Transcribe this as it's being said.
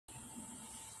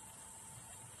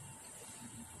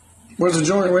Where's the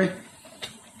joint, Ray?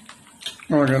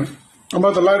 Oh, I got it. I'm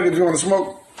about to light it if you want to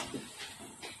smoke.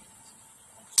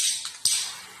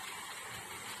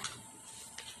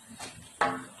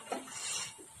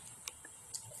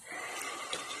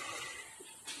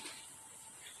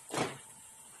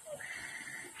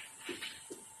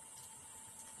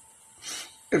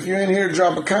 If you're in here,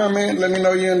 drop a comment. Let me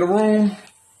know you're in the room.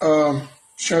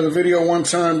 Share the video one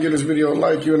time. Give this video a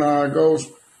like. You know how it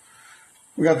goes.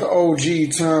 We got the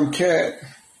OG Tom Cat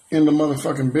in the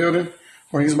motherfucking building,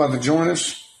 where he's about to join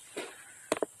us.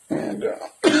 And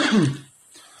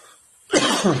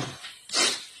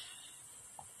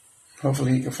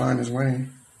hopefully he can find his way.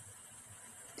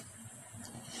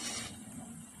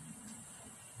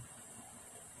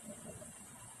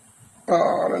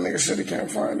 Oh, that nigga said he can't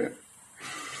find it.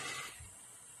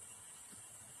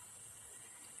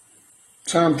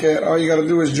 Tomcat, all you gotta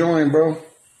do is join, bro.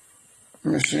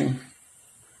 Let me see.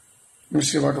 Let me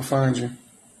see if I can find you.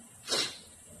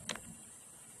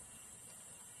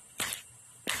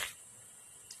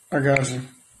 I got you.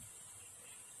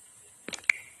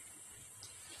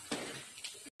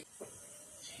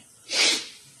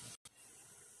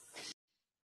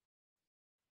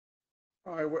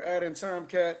 All right, we're adding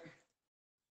Tomcat.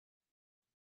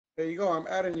 There you go. I'm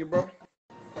adding you, bro.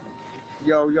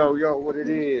 Yo, what it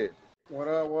is? What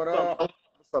up, what up? What's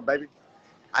up, baby?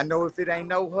 I know if it ain't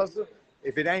no hustle,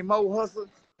 if it ain't more hustle,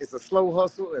 it's a slow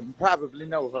hustle and probably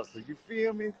no hustle. You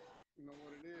feel me? You know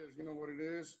what it is. You know what it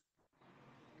is.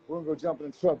 We're gonna go jump in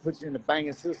the truck, put you in the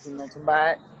banging system on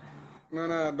tonight.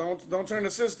 No, don't turn the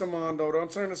system on, though.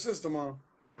 Don't turn the system on.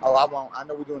 Oh, I won't. I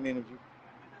know we're doing an interview.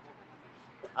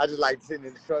 I just like sitting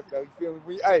in the truck, though. You feel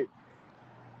me? Hey,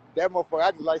 that motherfucker,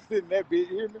 I just like sitting in that bitch.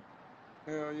 You hear me?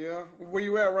 Hell yeah. Where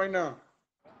you at right now?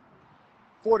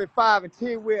 45 and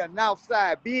 10 wheel and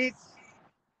outside, bitch.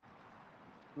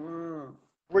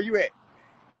 Where you at?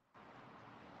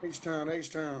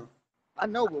 H-Town. I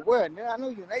know, but where? I know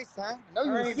you in H-Town.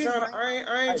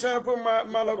 I ain't trying to put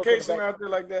my location out there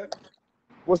like that.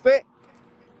 What's that?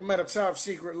 I'm at a top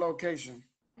secret location.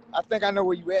 I think I know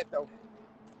where you at, though.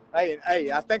 Hey,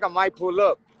 I think I might pull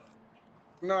up.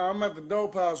 No, I'm at the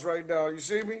dope house right now. You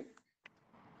see me?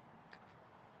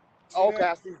 Okay,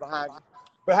 that? I see behind you.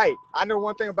 But hey, I know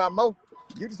one thing about Mo.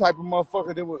 You the type of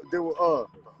motherfucker that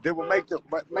will make the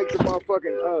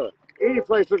motherfucking any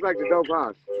place look like the dope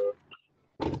house.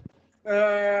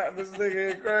 This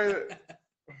nigga is crazy.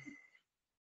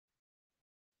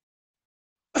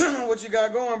 What you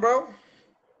got going, bro?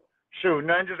 Shoot,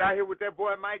 nothing, just out here with that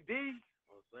boy Mike D.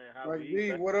 Mike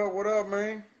D, what up,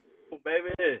 man? Oh,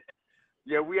 baby.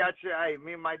 Yeah, we out here. Hey,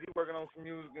 me and Mike D working on some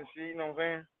music and shit, you know what I'm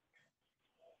saying?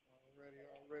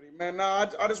 Already. Man, nah,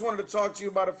 I just wanted to talk to you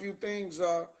about a few things.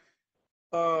 You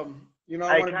know,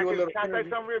 I want to do a little. Can I say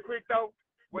something real quick, though?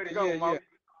 Way to go, Mo. Yeah.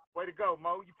 Way to go,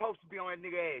 Mo. You supposed to be on that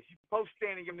nigga ass. You supposed to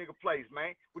stand in your nigga place,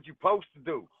 man. What you supposed to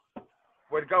do.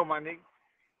 Way to go, my nigga.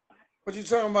 What you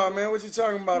talking about, man? What you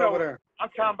talking about over there? I'm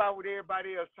talking about what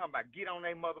everybody else talking about. Get on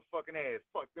their motherfucking ass.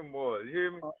 Fuck them boys. You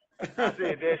hear me? I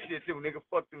said that shit too, nigga.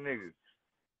 Fuck them niggas.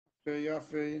 I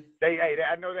feel you.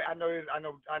 I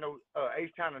know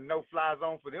H-Town a no-fly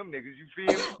zone for them niggas. You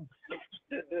feel me?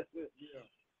 Yeah.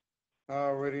 I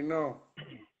already know.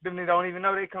 Them niggas don't even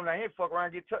know they come down here. Fuck around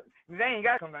and get touched. They ain't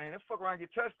got to come down here. They fuck around and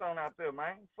get touched on out there,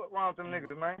 man. Fuck wrong with them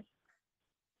niggas, man.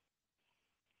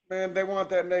 Man, they want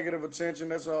that negative attention.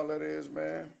 That's all that is,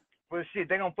 man. Well, shit,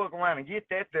 they gonna fuck around and get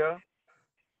that there.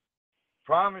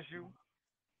 Promise you.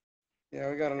 Yeah,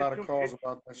 we got a lot of calls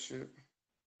about that shit.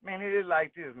 Man, it is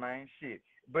like this, man. Shit.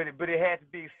 But it had to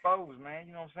be exposed, man.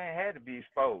 You know what I'm saying? It had to be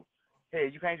exposed. Hey,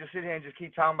 you can't just sit here and just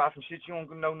keep talking about some shit you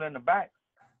don't know nothing about.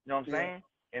 You know what I'm saying?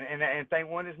 And think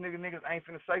one of these niggas ain't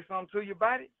finna say something to you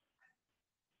about it?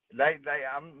 Like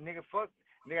nigga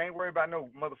ain't worried about no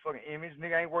motherfucking image.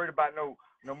 Nigga ain't worried about no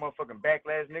motherfucking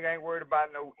backlash. Nigga ain't worried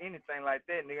about no anything like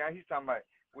that. Nigga, he's talking about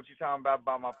what you talking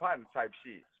about my partner type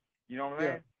shit. You know what I'm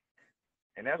saying?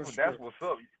 And that's what's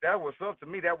up. That's what's up to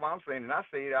me. That's what I'm saying. And I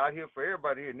say it out here for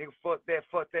everybody here. Nigga, fuck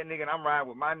that nigga. And I'm riding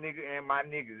with my nigga and my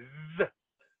niggas.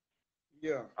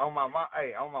 Yeah. On my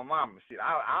mama shit.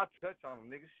 I'll touch on them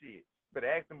nigga shit. Better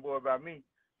ask them boy about me.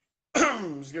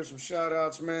 Let's give some shout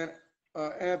outs, man.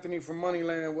 Anthony from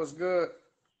Moneyland, what's good?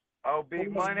 Oh,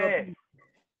 big money.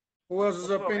 Who else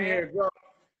is up in here?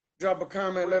 Drop a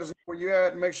comment. Let us know where you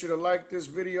at. Make sure to like this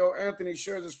video. Anthony,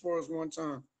 share this for us one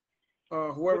time.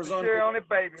 Whoever's on share on it,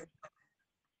 baby.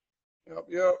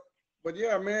 Yep. But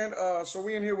yeah, man. So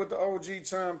we in here with the OG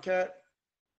Tomcat.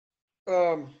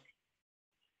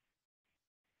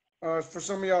 For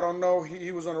some of y'all don't know,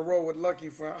 he was on the road with Lucky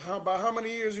for about how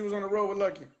many years he was on the road with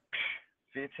Lucky?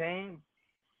 15.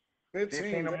 15,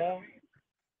 15 or damn. more?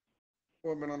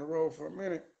 Boy, been on the road for a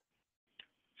minute.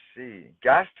 Shit,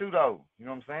 got to though. You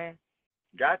know what I'm saying?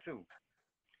 Got to.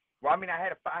 Well, I mean, I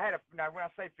had a. Now when I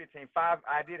say 15,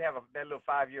 I did have that little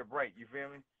 5-year break. You feel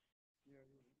me? Yeah,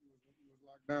 you was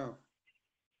locked down.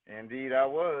 Indeed, I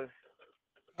was.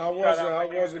 How Shout was it? out my How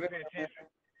niggas was in the it?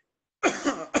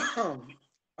 penitentiary.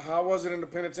 How was it in the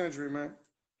penitentiary, man?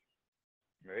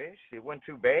 Man, shit wasn't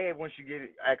too bad once you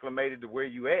get acclimated to where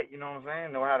you at. You know what I'm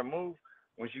saying? Know how to move.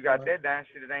 Once you got Right. that down,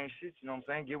 shit, it ain't shit. You know what I'm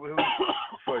saying? Get with who,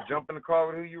 for jump in the car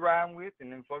with who you riding with,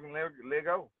 and then fucking let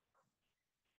go.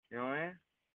 You know what I mean?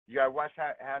 You gotta watch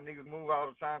how niggas move all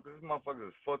the time, cause this motherfuckers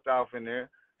is fucked off in there.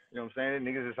 You know what I'm saying?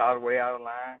 Niggas is all the way out of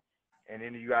line, and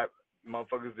then you got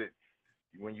motherfuckers that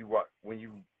when you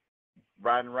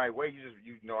riding the right way,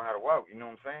 you know how to walk. You know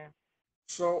what I'm saying?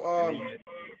 So, And then you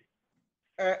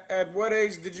at what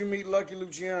age did you meet Lucky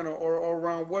Luciano, or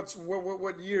around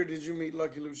what year did you meet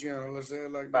Lucky Luciano? Let's say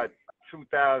it like about that.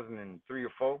 2003 or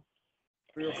 4.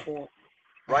 3 or 4. And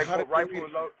Right how before, did you meet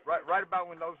him? right about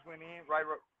when Los went in, right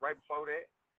before that.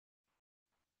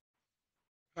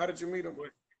 How did you meet him?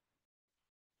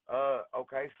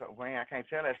 Okay, so man, I can't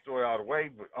tell that story all the way,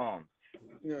 but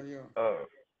Yeah, yeah.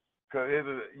 cause it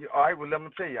was all right. Well, let me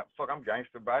tell you, fuck, I'm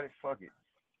gangster about it. Fuck it,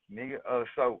 nigga.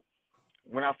 So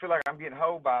when I feel like I'm getting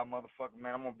hoed by a motherfucker,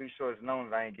 man, I'm gonna be sure it's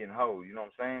known that I ain't getting hoed. You know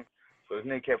what I'm saying? So this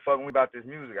nigga kept fucking me about this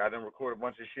music. I done recorded a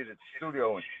bunch of shit at the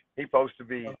studio, and he supposed to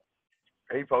be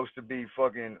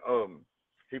fucking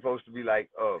he supposed to be like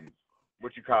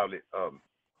what you call it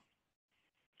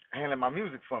handling my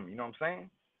music for me. You know what I'm saying?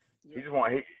 Yeah. He just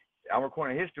want I'm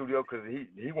recording in his studio because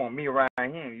he want me around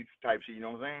him type shit. You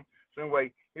know what I'm saying? So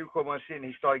anyway, he recorded my shit and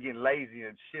he started getting lazy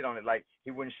and shit on it. Like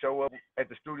he wouldn't show up at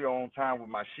the studio on time with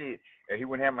my shit, or he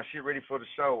wouldn't have my shit ready for the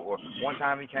show. Or one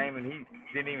time he came and he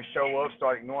didn't even show up,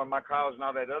 started ignoring my calls and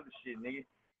all that other shit, nigga.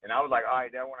 And I was like, all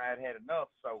right, that one I had enough.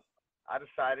 So I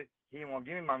decided he didn't want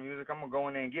to give me my music. I'm gonna go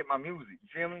in there and get my music. You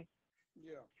feel me?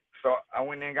 Yeah. So I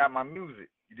went in and got my music.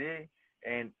 You did?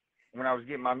 And when I was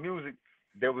getting my music,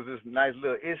 there was this nice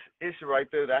little issue right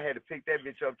there that I had to pick that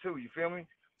bitch up too. You feel me?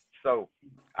 So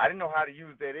I didn't know how to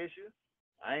use that issue.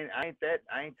 I ain't that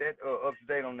up to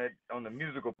date on the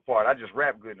musical part. I just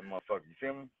rap good in the motherfucker. You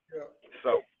feel me? Yeah.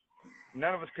 So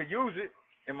none of us could use it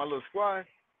in my little squad.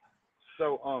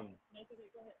 So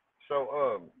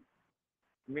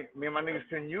me and my niggas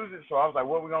couldn't use it. So I was like,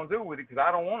 what we gonna do with it? Cause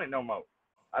I don't want it no more.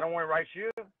 I don't want it right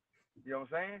here. You know what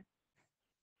I'm saying?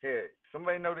 Yeah,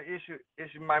 somebody know the issue.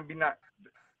 Issue might be not.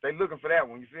 They looking for that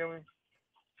one. You feel me?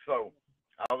 So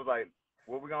I was like,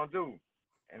 what we gonna do?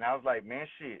 And I was like, man,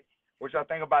 shit. What y'all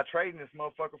think about trading this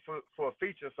motherfucker for a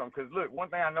feature or something? Cause look, one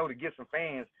thing I know to get some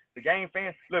fans, the game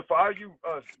fans. Look, for all you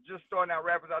just starting out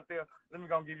rappers out there, let me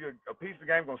gonna give you a piece of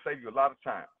the game. Gonna save you a lot of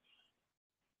time.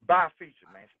 Buy a feature,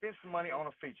 man. Spend some money on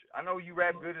a feature. I know you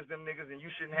rap good as them niggas, and you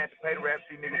shouldn't have to pay the rap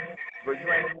sheet niggas, but you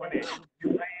ain't doing that.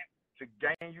 You paying to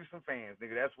gain you some fans,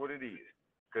 nigga. That's what it is.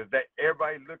 Cause that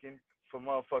everybody looking for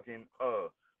motherfucking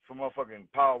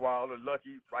Powerwall or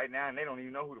Lucky right now, and they don't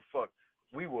even know who the fuck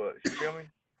we was. You feel me?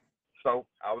 So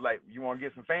I was like, you want to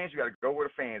get some fans? You got to go where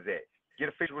the fans at. Get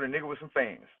a feature with a nigga with some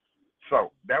fans.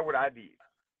 So that's what I did.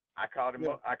 I called him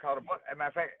Yeah. up. As a matter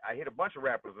of fact, I hit a bunch of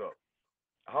rappers up,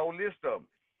 a whole list of them.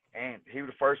 And he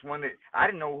was the first one that I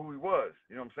didn't know who he was.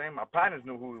 You know what I'm saying? My partners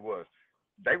knew who he was.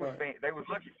 They was Right. they was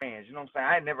Lucky fans. You know what I'm saying?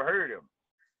 I had never heard of him.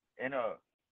 And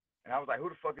I was like, who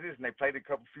the fuck is this? And they played a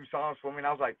few songs for me, and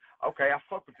I was like, okay, I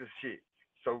fuck with this shit.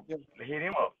 So Yeah. I hit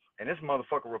him up, and this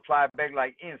motherfucker replied back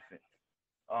like instant.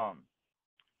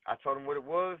 I told him what it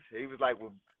was. He was like,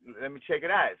 well, let me check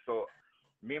it out. So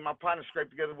me and my partner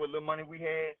scraped together what little money we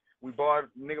had. We borrowed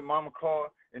nigga mama car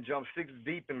and jumped 6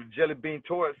 deep in the Jelly Bean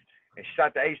Taurus and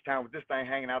shot the H-Town with this thing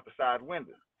hanging out the side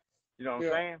window. You know what I'm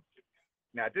Yeah. saying?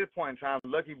 Now, at this point in time,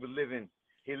 Lucky was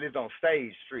he lived on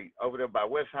Stage Street over there by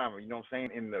Westheimer, you know what I'm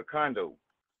saying, in the condo.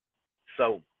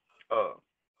 So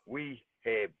we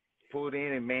had pulled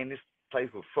in, and man, this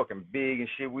place was fucking big and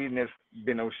shit. We never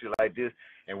been no shit like this.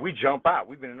 And we jump out.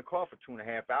 We've been in the car for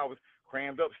 2.5 hours,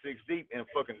 crammed up 6 deep in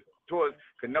fucking tours,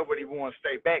 because nobody want to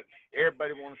stay back.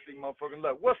 Everybody want to see motherfucking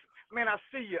Luck. Man, I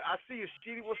see you,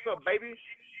 Shitty. What's up, baby?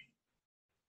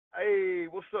 Hey,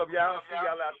 what's up, y'all? I see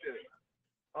y'all out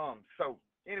there. So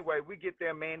anyway, we get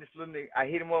there, man. This little nigga, I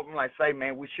hit him up. I'm like, say,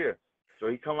 man, we sure. So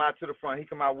he come out to the front. He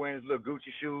come out wearing his little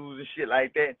Gucci shoes and shit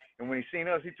like that. And when he seen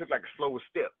us, he took like a slower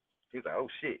step. He was like, oh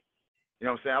shit. You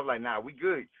know what I'm saying? I was like, nah, we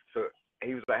good. So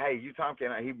he was like, hey, you Tom K.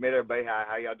 He met everybody.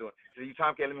 How y'all doing? He said, you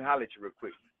Tom K. Let me holler at you real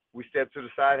quick. We stepped to the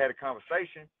side, had a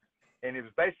conversation, and it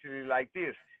was basically like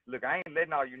this. Look, I ain't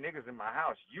letting all you niggas in my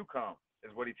house. You come,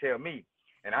 is what he tell me.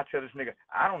 And I tell this nigga,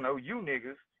 I don't know you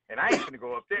niggas, and I ain't finna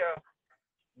go up there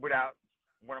without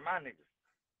one of my niggas.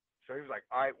 So he was like,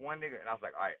 all right, one nigga. And I was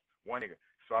like, all right, one nigga.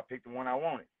 So I picked the one I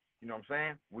wanted. You know what I'm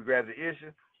saying? We grabbed the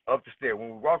issue up the stair. When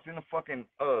we walked in the fucking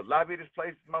lobby of this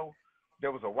place, Mo,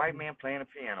 there was a white man playing the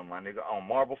piano, my nigga, on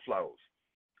marble floors.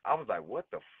 I was like, what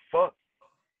the fuck?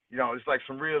 You know, it's like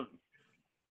some real,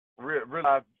 you know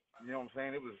what I'm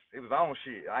saying? It was on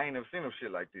shit. I ain't never seen no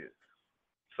shit like this.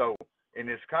 So in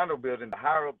this condo building, the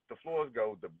higher up the floors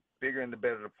go, the bigger and the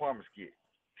better the apartments get.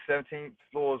 17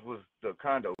 floors was the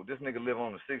condo. This nigga live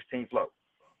on the 16th floor.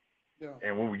 Yeah.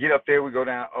 And when we get up there, we go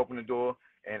down, open the door,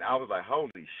 and I was like,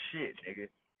 holy shit, nigga.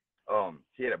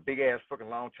 He had a big ass fucking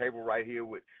long table right here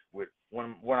with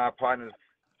one of our partners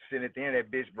sitting at the end of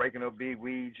that bitch breaking up big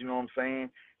weeds, you know what I'm saying?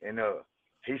 And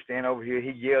he stand over here,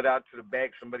 he yelled out to the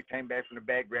back, somebody came back from the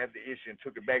back, grabbed the issue and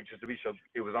took it back just to be sure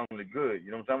it was only good,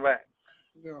 you know what I'm talking about?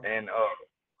 Yeah.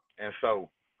 And so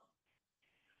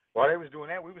while they was doing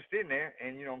that, we was sitting there,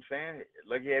 and you know what I'm saying?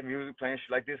 Lucky had music playing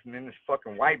shit like this, and then this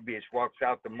fucking white bitch walks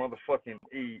out the motherfucking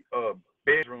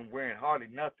bedroom wearing hardly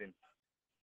nothing.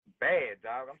 Bad,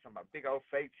 dog. I'm talking about big old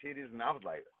fake titties, and I was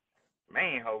like,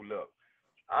 man, hold up.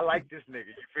 I like this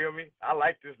nigga, you feel me? I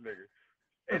like this nigga.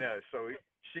 And so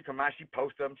she come out, she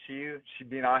post up and chill. She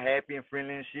being all happy and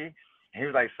friendly and shit. And he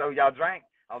was like, so y'all drank?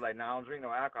 I was like, no, I don't drink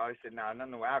no alcohol. He said, no,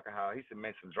 no alcohol. He said,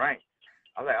 man, some drink.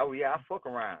 I was like, oh, yeah, I fuck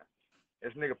around.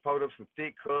 This nigga pulled up some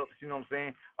thick cups, you know what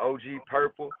I'm saying? OG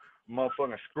purple,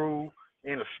 motherfucking screw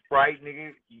in a Sprite,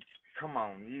 nigga. Come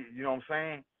on, you know what I'm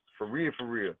saying? For real, for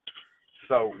real.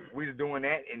 So we was doing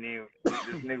that, and then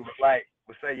this nigga was like,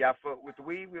 would say, y'all fuck with the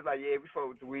weed? We was like, yeah, we fuck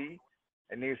with the weed.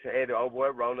 And nigga said, hey, the old boy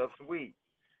roll up some weed.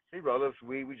 He rolled up some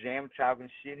weed, we jammed, talking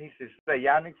shit. He said, say,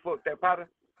 y'all nigga fuck that powder?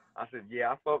 I said,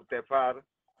 yeah, I fuck with that powder.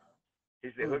 He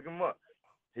said, hook him up.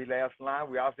 He laughed line,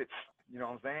 we all said, you know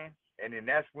what I'm saying? And then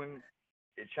that's when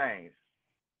it changed.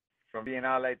 From being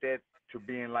all like that to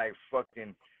being like,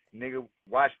 fucking, nigga,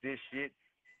 watch this shit.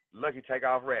 Lucky take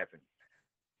off rapping.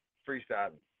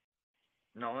 Freestyling.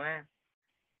 You know what I'm saying?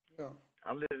 Yeah.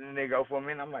 I'm listening to nigga go for a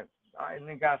minute. I'm like, all right,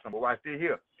 nigga got something, but watch this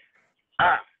here.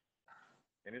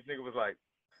 And this nigga was like,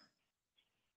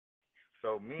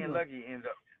 so me and Lucky ended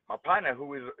up, my partner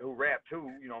who rapped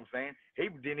too, you know what I'm saying? He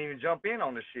didn't even jump in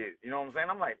on the shit. You know what I'm saying?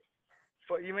 I'm like,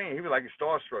 fuck you mean? He was like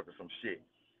starstruck or some shit.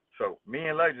 So me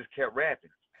and Lucky just kept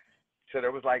rapping. So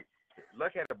there was like,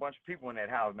 Lucky had a bunch of people in that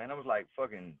house, man. It was like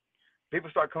fucking, people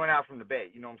started coming out from the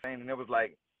back, you know what I'm saying? And there was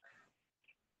like,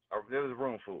 there was a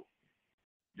room full.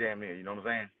 Damn near, you know what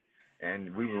I'm saying?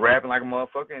 And we were rapping like a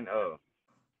motherfucker, and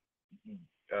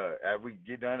after we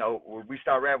get done, we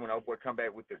start rapping, old boy come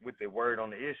back with the word on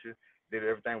the issue, did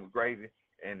everything with gravy,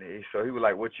 and so he was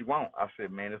like, what you want? I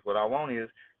said, man, that's what I want is,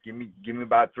 give me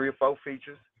about 3 or 4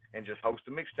 features, and just host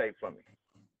a mixtape for me.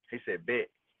 He said, bet.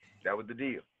 That was the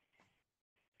deal.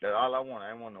 That's all I want. I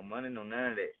didn't want no money, no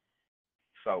none of that.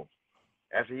 So,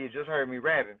 after he had just heard me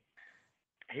rapping,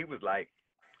 he was like,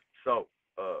 so,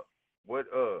 what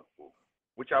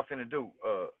y'all finna do?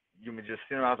 You may just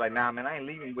sit around. I was like, nah, man, I ain't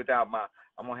leaving without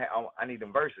I need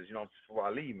them verses, you know, before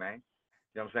I leave, man.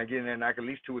 You know what I'm saying? Get in there and knock at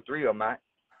least 2 or 3 of them out.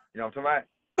 You know what I'm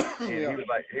talking about? And he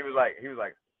was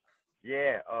like,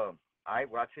 yeah, all right,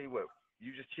 well, I tell you what,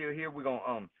 you just chill here. We're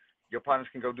gonna, your partners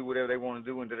can go do whatever they want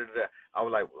to do, and da-da-da. I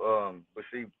was like, but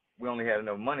see, we only had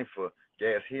enough money for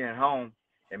gas here and home,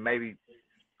 and maybe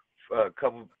a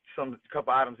couple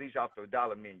items each off the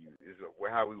dollar menu is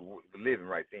how we were living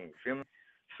right then. You feel me?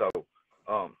 So,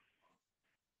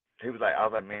 he was like, I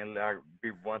was like, man, I'll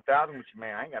be 1,000 with you,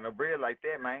 man. I ain't got no bread like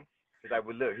that, man. He's like,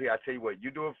 well, look, here, I tell you what,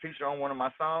 you do a feature on one of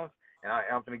my songs, and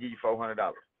I'm gonna give you $400.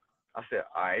 I said,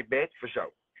 all right, bet, for sure.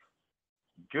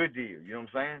 Good deal, you know what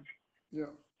I'm saying?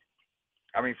 Yeah.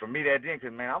 I mean, for me that then,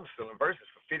 because, man, I was selling verses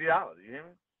for $50, you hear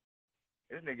me?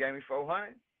 This nigga gave me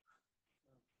 $400.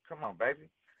 Come on, baby.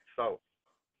 So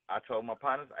I told my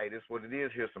partners, hey, this is what it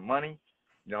is. Here's some money.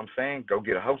 You know what I'm saying? Go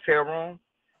get a hotel room,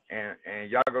 and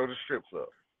y'all go to the strip club.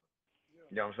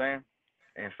 You know what I'm saying?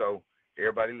 And so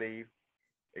everybody leave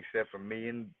except for me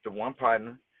and the one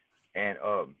partner, and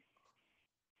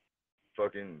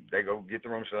fucking they go get the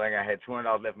room. So I had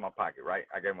 $200 left in my pocket, right?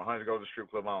 I gave him $100 to go to the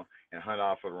strip club on and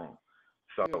 $100 for the room.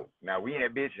 So now we in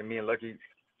that bitch, and me and Lucky,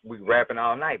 we rapping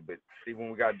all night. But see,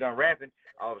 when we got done rapping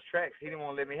all the tracks, he didn't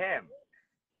want to let me have them.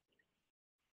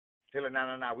 He like,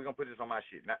 no, we're going to put this on my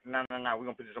shit. No, we're going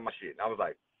to put this on my shit. And I was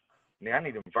like, nigga, I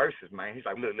need them verses, man. He's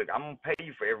like, look, I'm going to pay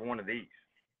you for every one of these.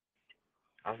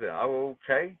 I said, oh,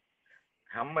 okay.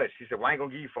 How much? He said, well, I ain't going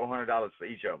to give you $400 for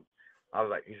each of them. I was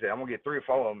like, he said, I'm going to get 3 or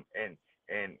 4 of them.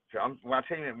 And when I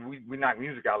tell you that we knocked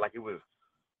music out like it was,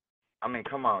 I mean,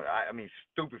 come on. I mean,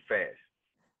 stupid fast.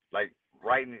 Like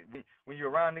writing it. When you're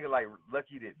around nigga like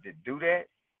Lucky to do that,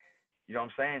 you know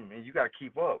what I'm saying? Man, you gotta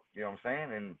keep up. You know what I'm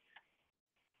saying? And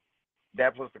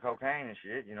that plus the cocaine and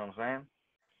shit. You know what I'm saying?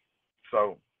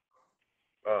 So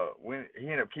when he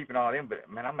ended up keeping all them, but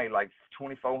man, I made like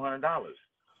 $2,400.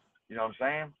 You know what I'm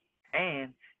saying?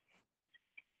 And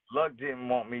Luck didn't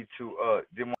want me to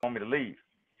leave.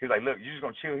 He was like, look, you just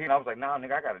gonna chill here? And I was like, nah,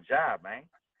 nigga, I got a job, man.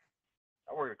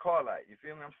 I work at a car lot. You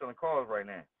feel me? I'm selling cars right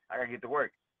now. I gotta get to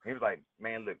work. He was like,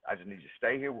 man, look, I just need you to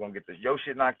stay here. We're gonna get this your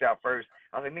shit knocked out first.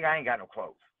 I was like, nigga, I ain't got no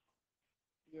clothes.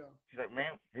 Yeah. He's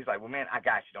like, well, man, I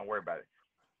got you. Don't worry about it.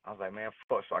 I was like, man,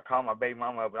 fuck. So I called my baby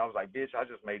mama up and I was like, bitch, I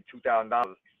just made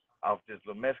 $2,000 off this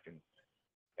little Mexican,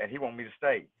 and he want me to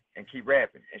stay and keep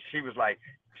rapping. And she was like,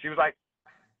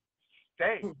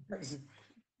 stay.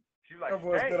 She was like, that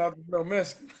boy stay. said I was no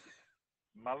Mexican.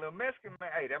 My little Mexican,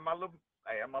 man. Hey, that's my little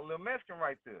Mexican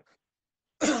right there.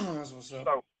 That's what's up.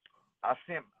 So I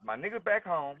sent my nigga back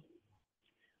home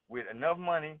with enough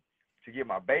money to get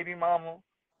my baby mama,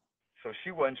 so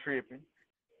she wasn't tripping.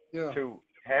 Yeah. To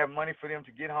have money for them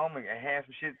to get home and have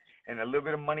some shit and a little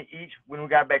bit of money each when we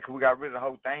got back, because we got rid of the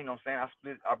whole thing. You know what I'm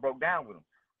saying? I broke down with them.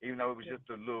 Even though it was just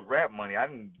a little rap money, I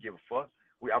didn't give a fuck.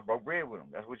 I broke bread with them.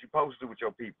 That's what you're supposed to do with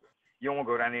your people. You don't want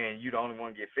to go down there and you the only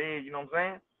one get fed. You know what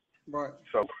I'm saying? Right.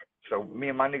 So me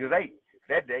and my niggas ate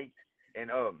that day,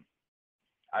 and I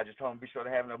just told them be sure to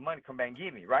have enough money, come back and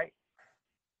get me, right?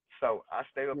 So I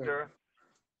stayed up there,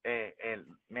 and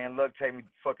man, Luck take me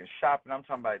fucking shopping. I'm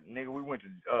talking about, nigga, we went to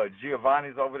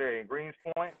Giovanni's over there in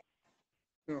Greenspoint.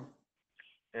 Yeah.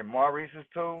 And Maurice's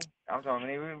too. I'm talking,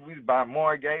 nigga, we was buying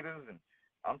more gators, and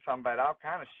I'm talking about all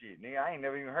kind of shit, nigga. I ain't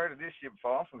never even heard of this shit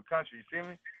before. I'm from the country, you feel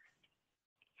me?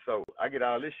 So I get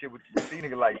all this shit with you see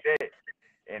nigga like that,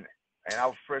 and I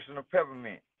was fresh in the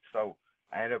peppermint. So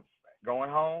I ended up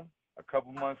going home a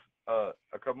couple months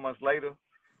later.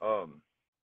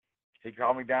 He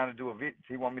called me down to do a video.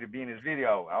 He wanted me to be in his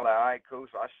video. I was like, all right, cool.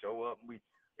 So I show up, and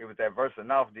it was that verse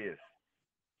enough this.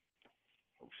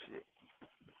 Oh shit.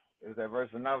 It was that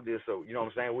verse enough this. So you know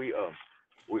what I'm saying? We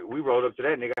rolled up to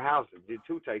that nigga house and did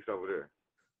 2 takes over there.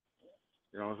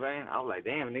 You know what I'm saying? I was like,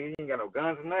 damn, nigga, you ain't got no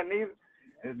guns or nothing either.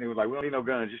 And this nigga was like, we don't need no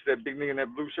guns. Just that big nigga in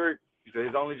that blue shirt. He said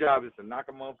his only job is to knock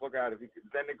a motherfucker out. If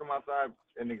that nigga come outside,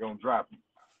 that nigga gonna drop him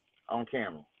on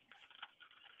camera.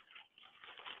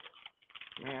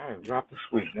 Man, I done dropped the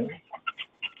sweet, nigga.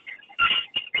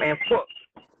 Man, fuck.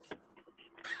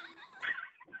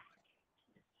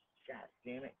 God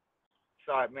damn it.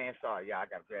 Sorry, man. Sorry. Yeah, I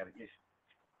gotta grab it.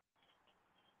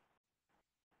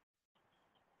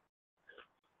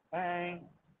 Bang.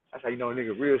 That's how you know a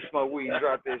nigga real smoke weed and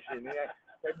drop that shit, nigga.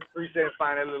 Take me 3 seconds,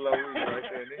 find that little old weed right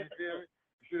there, nigga. You feel me?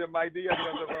 You see that Mike D? I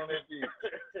think I'm on that beat.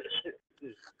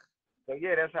 So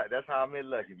yeah, that's how I met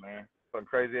Lucky, man. Some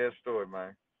crazy ass story,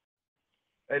 man.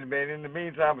 And man, in the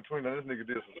meantime, between us, this nigga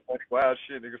did some wild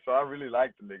shit, nigga. So I really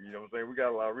like the nigga, you know what I'm saying? We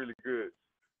got a lot really good.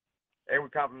 And we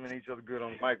compliment each other good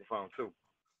on the microphone too.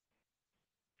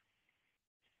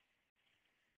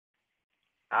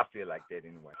 I feel like that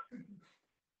anyway.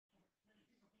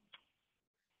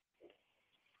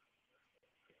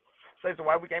 Say so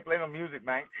why we can't play no music,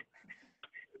 man?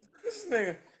 This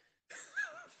nigga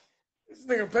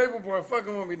Paperboy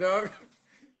fucking with me, dog.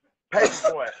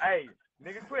 Paperboy, hey,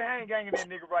 nigga, quit hang ganging that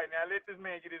nigga right now. Let this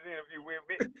man get his interview with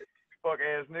me. Fuck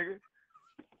ass nigga.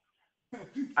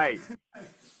 Hey,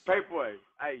 Paperboy,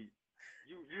 hey,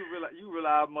 you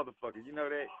realize motherfucker, you know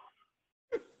that?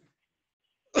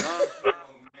 Oh,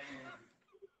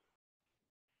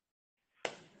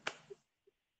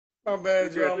 man. My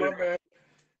bad, y'all. My bad.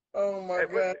 Oh my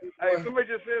God! Hey, somebody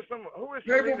just said something. Who is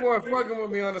Paperboy fucking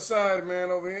with me on the side, man,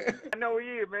 over here? I know he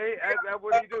is, man. That's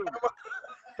what he do.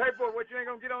 Paperboy, what you ain't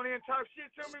gonna get on here and talk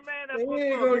shit to me, man? That's he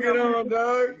ain't gonna get on,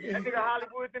 dog. That nigga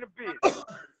Hollywood in a bitch.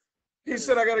 He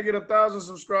said I gotta get 1,000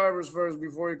 subscribers first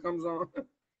before he comes on.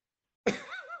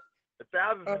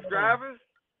 1,000 subscribers?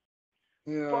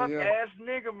 Yeah, Fuck yeah. ass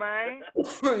nigga, man.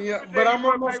 Yeah, but I'm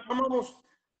almost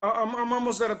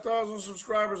at 1,000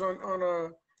 subscribers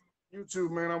on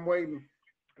YouTube, man. I'm waiting.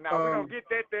 Now we're gonna get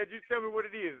that there. Just tell me what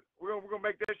it is. We're gonna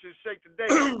make that shit shake today.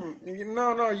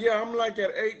 No, yeah, I'm like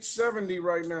at 870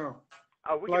 right now.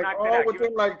 Oh, we like can knock all that out.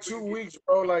 within like 2 weeks,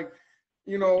 bro. Like,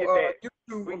 you know,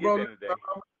 YouTube, bro.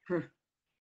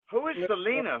 Who is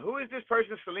Selena? Who is this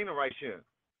person, Selena, right here?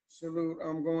 Salute.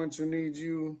 I'm going to need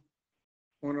you.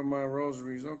 One of my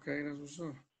rosaries. Okay, that's what's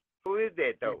up. Who is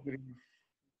that though?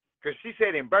 Because she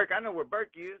said in Burke. I know where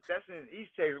Burke is. That's in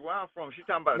East Texas, where I'm from. She's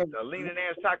talking about a leaning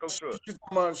ass taco truck.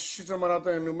 She's talking about out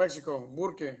there in New Mexico,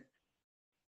 Burke.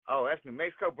 Oh, that's New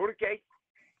Mexico, Burke?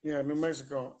 Yeah, New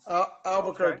Mexico.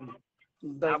 Albuquerque. Okay.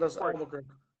 That's Albuquerque.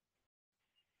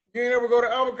 You ain't ever go to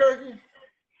Albuquerque?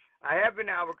 I have been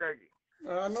to Albuquerque.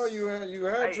 I know you had to.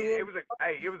 It was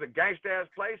a gangsta ass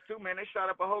place too, man. They shot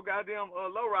up a whole goddamn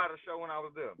lowrider show when I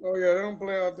was there. Oh yeah, they don't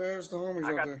play out there. It's the homies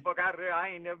I out got there. the fuck out of there. I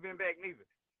ain't never been back neither.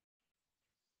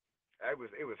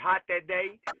 It was hot that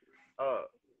day.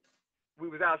 We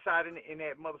was outside in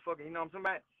that motherfucking, you know what I'm talking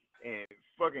about? And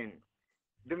fucking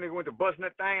them niggas went to busting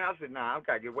that thing. I said, nah, I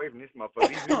gotta get away from this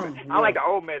motherfucker. I like the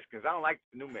old Mexicans. I don't like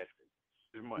the new Mexicans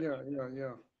as much. Yeah.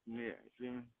 Yeah, you see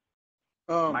me?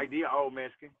 Might be an old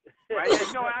Mexican. Right?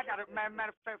 You know what? I got a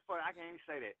matter of fact, I can't even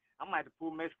say that. I might have to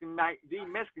pull Mexican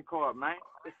card, man.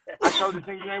 I told this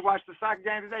nigga you ain't watched the soccer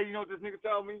game today. You know what this nigga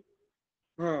told me?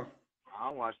 Huh. I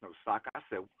don't watch no soccer. I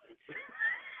said,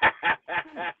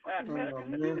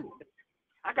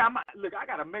 I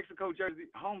got a Mexico jersey,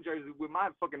 home jersey with my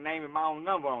fucking name and my own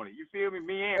number on it. You feel me?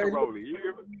 Me and the Rollie. You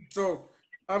hear me? So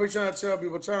I be trying to tell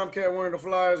people, Tomcat one of the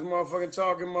flyest motherfucking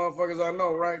talking motherfuckers I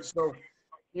know, right? So,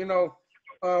 you know,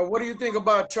 what do you think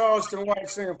about Charleston White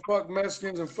saying fuck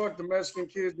Mexicans and fuck the Mexican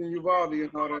kids in Uvalde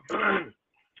and all that?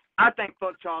 I think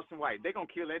fuck Charleston White. They gonna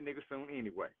kill that nigga soon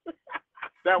anyway.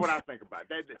 That's what I think about.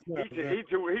 He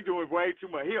doing way too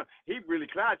much. He really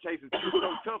cloud chasing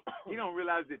so tough. He don't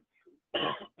realize that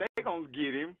they gonna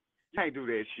get him. You can't do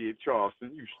that shit,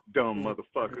 Charleston. You dumb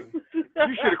motherfucker. You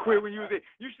should have quit when you was there.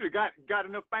 You should have got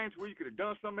enough fame where you could have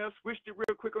done something else, switched it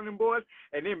real quick on them boys,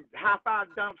 and then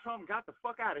high-fived Donald Trump, got the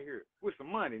fuck out of here with some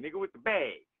money, nigga, with the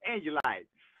bag and your life.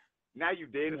 Now you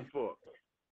dead as fuck.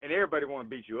 And everybody want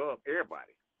to beat you up.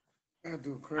 Everybody. That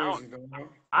dude crazy, though.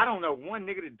 I don't know one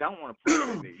nigga that don't want to push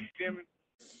that nigga. You feel me?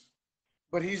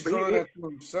 But he's drawing that to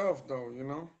himself, though, you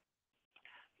know?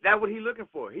 That's what he's looking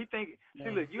for. He think. See,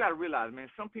 look, you gotta realize, man.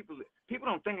 Some people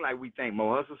don't think like we think,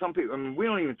 Mo Hustle. Some people, I mean, we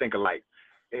don't even think alike.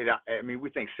 I mean, we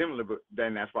think similar, but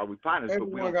then that's why we partners. But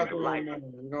we don't think alike.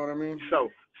 You know what I mean? So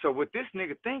what this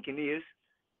nigga thinking is,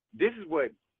 this is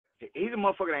what he's a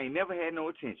motherfucker that ain't never had no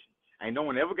attention. Ain't no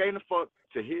one ever gave a fuck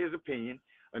to hear his opinion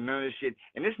or none of this shit.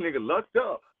 And this nigga lucked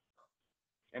up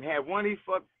and had one of these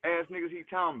fuck ass niggas he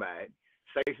talking about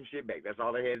say some shit back. That's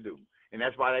all they had to do. And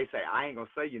that's why they say, I ain't gonna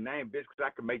say your name, bitch, because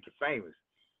I can make you famous.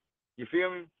 You feel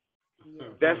me? Yeah.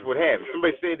 That's what happened.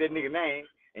 Somebody said that nigga name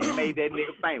and made that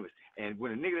nigga famous. And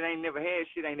when a nigga that ain't never had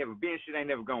shit, ain't never been shit, ain't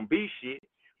never gonna be shit,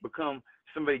 become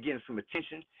somebody getting some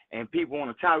attention and people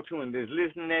want to talk to and just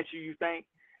listening at you think,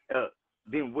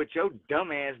 then what your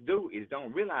dumb ass do is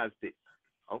don't realize that,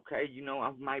 okay, you know,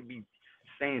 I might be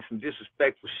saying some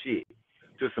disrespectful shit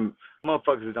to some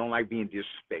motherfuckers that don't like being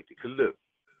disrespected. Cause look,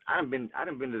 I done been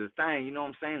to the thing, you know what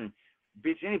I'm saying? And,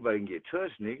 bitch, anybody can get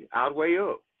touched, nigga, all the way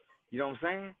up. You know what I'm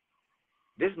saying?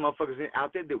 This motherfuckers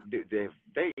out there,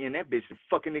 they in that bitch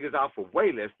fucking niggas out for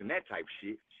way less than that type of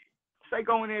shit. Say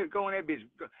go in there, bitch,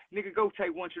 nigga, go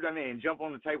take one shoot down there and jump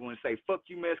on the table and say fuck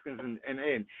you Mexicans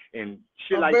and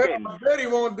shit like that. I bet he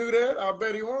won't do that. I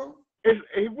bet he won't.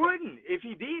 He wouldn't. If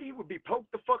he did, he would be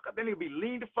poked the fuck up. Then he'd be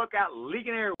leaned the fuck out,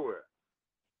 leaking everywhere.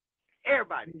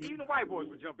 Everybody, even the white boys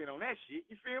would jump in on that shit.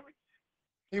 You feel me?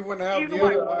 He wouldn't have the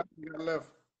other eye he got left.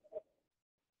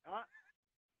 Huh?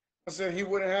 I said he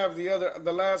wouldn't have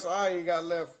the last eye he got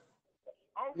left.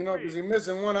 You know, because he's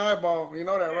missing one eyeball. You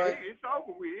know that, right? It's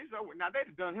over with. It's over. Now, they'd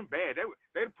have done him bad.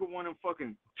 They'd put one of them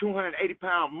fucking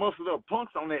 280-pound muscled up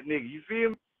punks on that nigga. You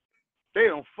feel me? They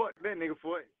don't fuck that nigga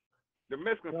for it. The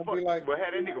Mexicans fuck, but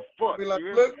had that nigga fucked. Be like,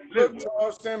 look,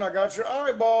 Charleston, I got your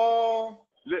eyeball.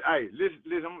 Hey, listen,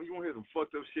 you want to hear some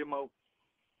fucked up shit, Mo?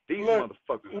 These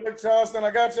motherfuckers. Look, Charleston, I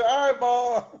got your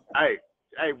eyeball. Hey,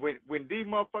 when these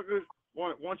motherfuckers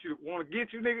want to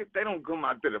get you, nigga, they don't come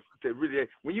out there to really.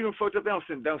 When you done fucked up, they don't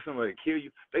send down somebody to kill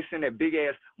you. They send that big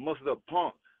ass muscled up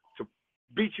punk to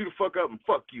beat you the fuck up and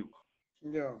fuck you.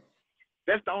 Yeah.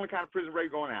 That's the only kind of prison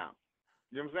rape going out.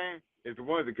 You know what I'm saying? It's the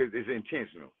ones because it's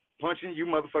intentional. Punching you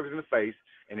motherfuckers in the face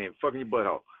and then fucking your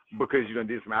butthole because you done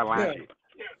did some outline shit.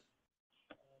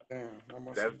 Damn,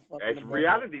 that's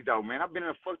reality though, man. I've been in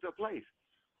a fucked up place.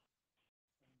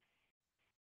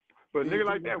 But a nigga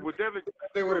like that would definitely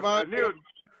a nigga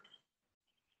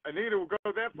that would go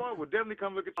that far would definitely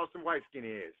come look at some white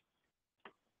skinny ass.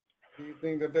 Do you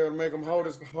think that they would make him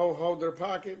hold their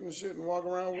pocket and shit and walk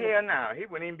around with Hell no, he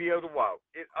wouldn't even be able to walk.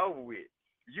 It's over with.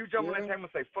 You jump on that table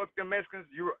and say, fuck them Mexicans,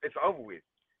 it's over with.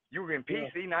 You were in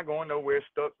PC, not going nowhere,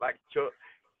 stuck like Chuck.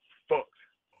 Fucked.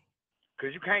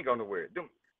 Because you can't go nowhere. You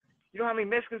know how many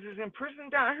Mexicans is in prison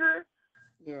down here?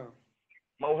 Yeah.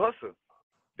 Mo Hustle.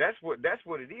 That's what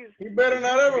it is. He better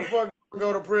not ever fucking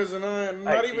go to prison.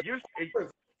 It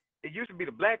used to be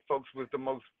the black folks was the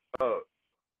most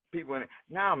people in it.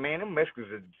 Now, man, them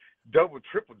Mexicans are double,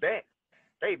 triple that.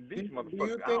 These Do motherfuckers,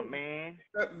 you oh think man,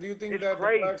 do you think it's that the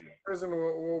blacks crazy. in prison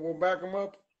will back him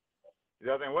up? You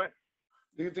know what?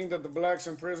 Do you think that the blacks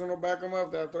in prison will back him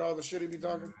up after all the shit he be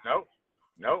talking? Nope.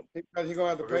 Nope. He gonna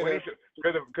have to Because pay when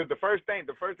that. because the first thing's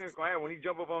gonna happen when he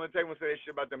jump up on the table and say that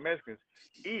shit about the Mexicans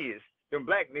is them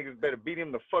black niggas better beat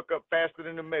him the fuck up faster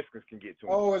than the Mexicans can get to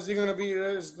him. Oh, is he gonna be?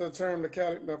 That's the term, the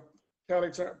Cali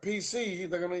term, PC. He's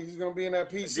gonna be in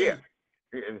that Yeah. PC.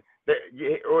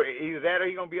 Yeah, or either that or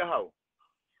he gonna be a hoe.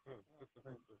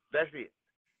 That's it.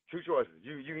 Two choices.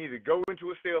 You either go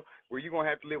into a cell where you're gonna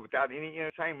have to live without any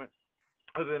entertainment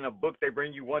other than a book they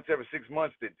bring you once every 6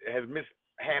 months that has missed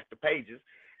half the pages,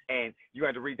 and you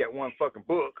have to read that one fucking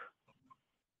book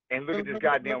and look at this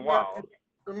goddamn wall.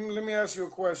 Let me ask you a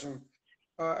question.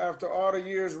 After all the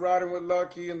years riding with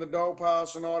Lucky and the dope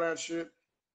house and all that shit,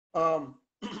 how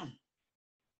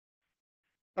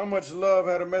much love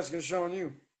had a Mexican shown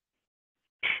you?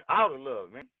 All the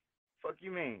love, man. Fuck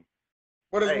you mean?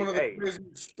 What is Hey, one of the hey, crazy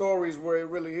stories where it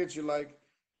really hit you, like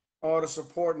all the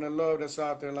support and the love that's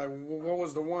out there? Like, what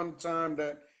was the one time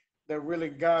that really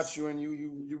got you and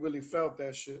you really felt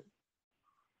that shit?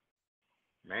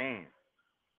 man.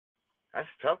 That's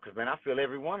tough because, man, I feel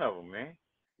every one of them, man.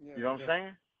 Yeah, You know what I'm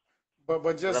saying? but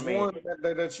But I just mean, one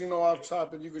that you know off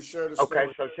top that you could share the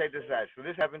okay, story. so check this out. So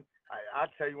this happened. I'll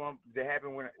tell you one that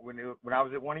happened when I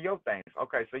was at one of your things.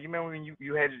 Okay, so you remember when you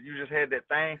just had that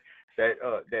thing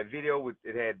that video with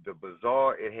it had the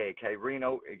Bazaar, it had K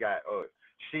Reno, it got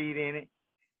Sheed in it.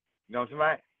 You know what I'm talking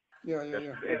about? Yeah.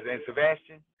 And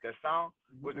Sebastian, that song,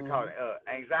 what's it called?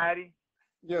 Anxiety.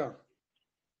 Yeah,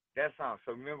 That song.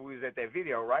 So remember we was at that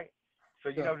video, right? So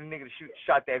you yeah, know the nigga that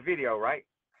shot that video, right?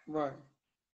 right.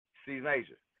 C's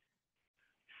Major.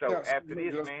 So Yes, after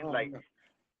this, man,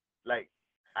 like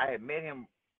I had met him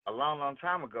a long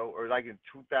time ago, or like in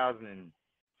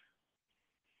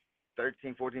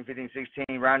 2013, 14, 15, 16,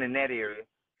 around in that area.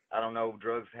 I don't know.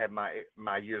 Drugs had my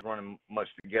years running much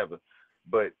together,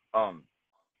 but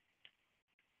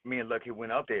me and Lucky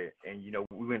went up there, and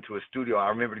we went to a studio. I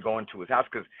remember going to his house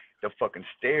because the fucking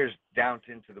stairs down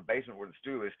into the basement where the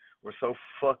studio is were so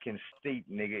fucking steep,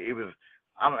 nigga. It was.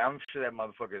 I'm sure that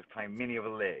motherfucker has claimed many of a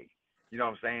leg. You know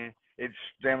what I'm saying? It's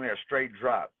damn near a straight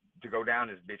drop to go down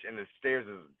this bitch, and the stairs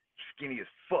is skinny as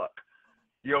fuck.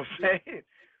 You know what I'm saying?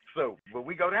 So, but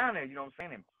we go down there. You know what I'm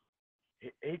saying?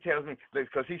 And he tells me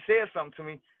because he said something to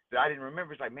me that I didn't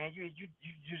remember. It's like, man, you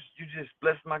just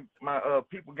blessed my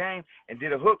people game and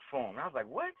did a hook for him. And I was like,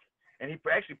 what? And he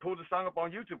actually pulled the song up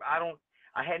on YouTube. I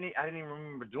didn't even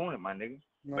remember doing it, my nigga.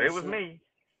 No But it was shit. me.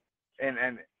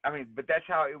 And I mean, but that's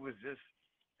how it was. Just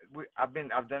I've done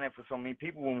that for so many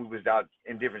people when we was out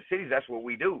in different cities. That's what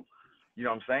we do. You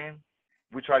know what I'm saying?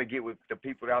 We try to get with the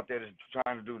people out there that's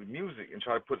trying to do the music and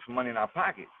try to put some money in our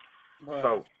pocket. Right.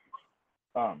 So,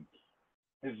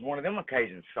 this is one of them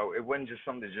occasions. So it wasn't just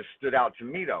something that just stood out to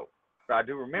me though. But I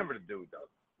do remember the dude though.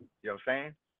 You know what I'm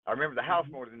saying? I remember the house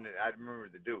more than I remember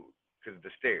the dude because of the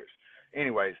stairs.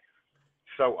 Anyways,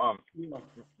 so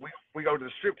we go to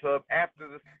the strip club after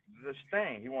the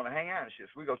thing. He want to hang out and shit.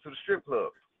 So we go to the strip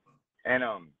club, and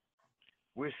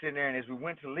we're sitting there, and as we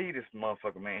went to leave this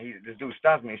motherfucker, man, this dude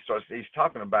stops me. He's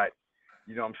talking about,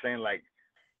 you know what I'm saying,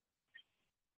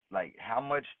 like how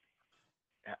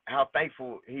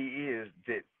thankful he is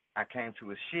that I came to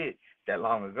his shit that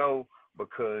long ago,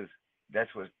 because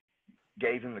that's what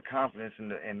gave him the confidence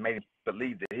and made him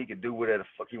believe that he could do whatever the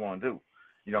fuck he want to do.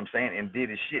 You know what I'm saying? And did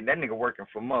his shit. And that nigga working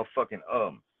for motherfucking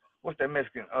what's that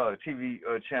Mexican TV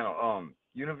channel,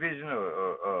 Univision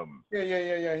or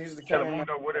Yeah. He's the cameraman.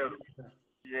 Telemundo, whatever.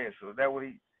 Yeah, so that what he,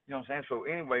 you know what I'm saying? So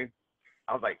anyway,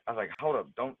 I was like, hold up,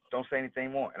 don't say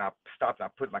anything more. And I stopped and I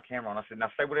put my camera on. I said, now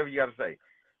say whatever you gotta say.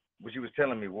 What you was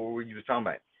telling me, what were you was talking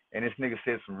about? And this nigga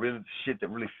said some real shit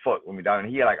that really fucked with me, dog.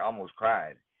 And he like almost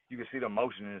cried. You can see the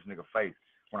emotion in this nigga face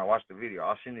when I watched the video.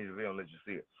 I'll send you the video and let you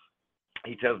see it.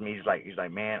 He tells me, he's like,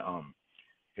 man,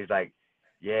 he's like,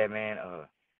 yeah, man,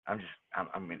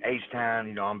 I'm in H-Town,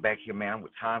 you know, I'm back here, man. I'm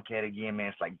with Tomcat again, man.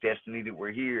 It's like destiny that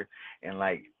we're here. And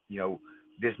like, you know,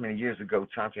 this many years ago,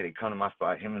 Tomcat had come to my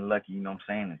spot, him and Lucky, you know what I'm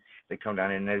saying? And they come down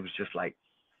there and it was like,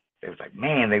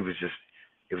 man, it was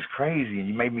crazy. And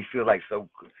you made me feel like so,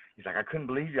 he's like, I couldn't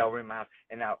believe y'all were in my house.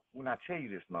 And now, when I tell you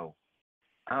this, Mo,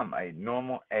 I'm a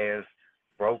normal ass,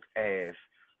 broke ass.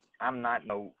 I'm not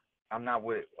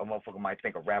what a motherfucker might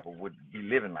think a rapper would be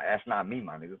living like. That's not me,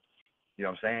 my nigga. You know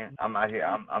what I'm saying? I'm out here.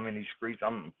 I'm in these streets.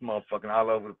 I'm motherfucking all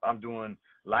over. I'm doing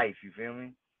life. You feel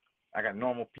me? I got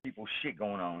normal people shit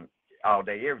going on all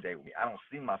day, every day with me. I don't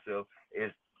see myself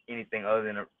as anything other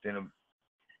than a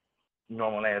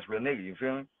normal ass real nigga. You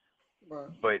feel me? Right.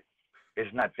 But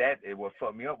it's not that. What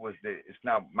fucked me up was that it's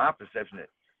not my perception. That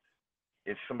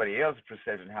it's somebody else's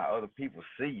perception how other people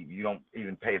see you. You don't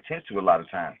even pay attention to a lot of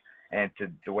times. And to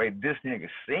the way this nigga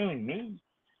seen me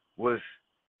was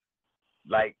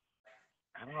like,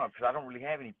 I don't know, because I don't really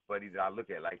have anybody that I look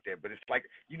at like that. But it's like,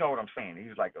 you know what I'm saying? He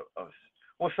was like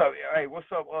what's up? Hey,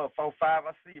 what's up? 4-5.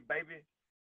 I see you, baby.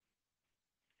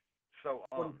 So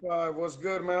 45. What's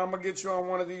good, man? I'm gonna get you on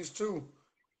one of these too.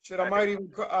 Shit, I might even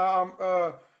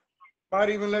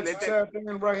let you tap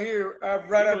in right here. Right you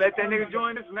can after let that nigga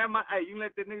join this one. Hey, you can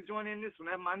let that nigga join in this one.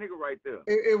 That's my nigga right there.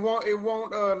 It won't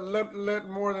let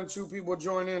more than 2 people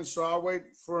join in. So I'll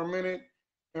wait for a minute,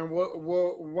 and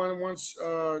once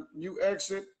you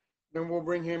exit, then we'll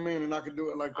bring him in, and I can do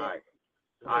it like that.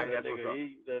 All right, that's what's up.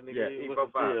 That nigga,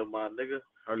 what's the deal, my nigga?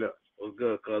 Oh, look. What's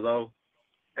good, cuzzo?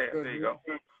 Hey, there you go.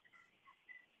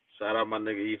 Shout out my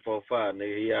nigga E45,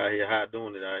 nigga. He out here hot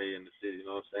doing it out here in the city, you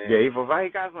know what I'm saying? Yeah, E45, he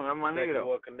got something. That's my nigga,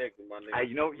 though. Connected, my nigga. Hey,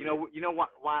 you know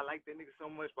why I like that nigga so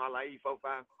much? Why I like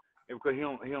E45? It's because he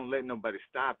don't let nobody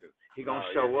stop him. He gonna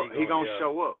show up. He gonna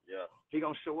show up. Yeah. He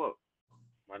gonna show up.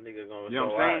 My nigga gonna show up. You know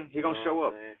what I'm saying? He gonna show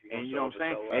up. And you know what I'm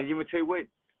saying? And you gonna tell you what?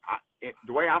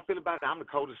 The way I feel about it, I'm the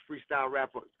coldest freestyle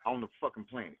rapper on the fucking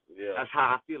planet. Yeah. That's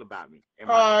how I feel about me.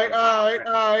 All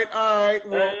right.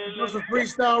 Well, bust a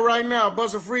freestyle right now.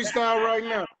 Bust a freestyle right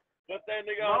now. Put that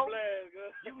nigga on blast,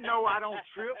 girl. You know I don't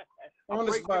trip. I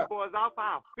break them boys off.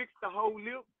 I'll fix the whole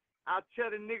lip. I'll tell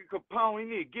the nigga Capone, he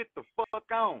need to get the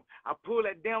fuck on. I pull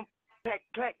that damn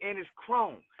clack and it's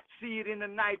chrome. See it in the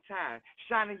nighttime,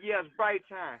 shining, yeah, it's bright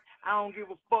time. I don't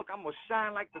give a fuck, I'm gonna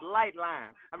shine like the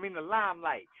the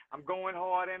limelight. I'm going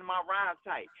hard and my rhyme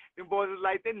tight. Them boys is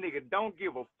like, that nigga don't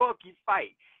give a fuck, he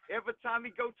fight. Every time he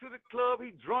go to the club,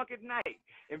 he drunk at night.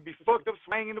 And be fucked up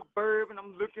swinging the burb and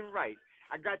I'm looking right.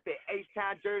 I got that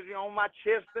H-Town jersey on my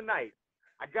chest tonight.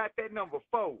 I got that number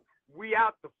 4. We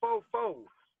out the 4-4.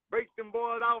 Break them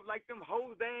boys off like them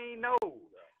hoes they ain't know.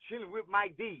 Chilling with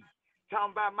Mike D.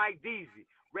 Talking about Mike Deezy.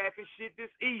 Rapping shit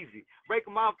this easy. Break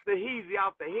them off the heezy,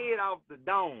 off the head, off the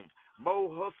dome.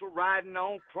 Mo Hustle riding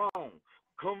on chrome.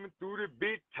 Coming through the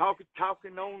bitch,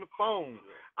 talking on the phone.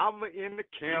 I'm in the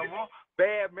camera,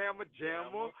 bad mama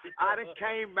jammer. I done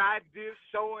came out this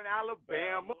show in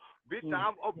Alabama. Bitch,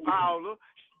 I'm a baller,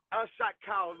 a shot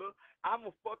caller.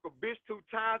 I'ma fuck a bitch 2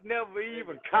 times, never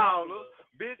even call her.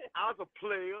 Bitch, I was a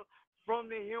player from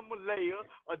the Himalaya,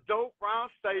 a dope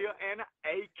round stayer, and an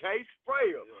AK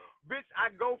sprayer. Bitch, I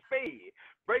go fed.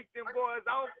 Break them boys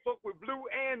off, fuck with blue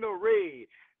and the red.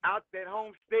 Out that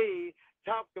homestead,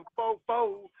 talk to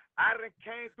 4-4. I done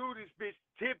came through this bitch,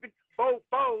 tipping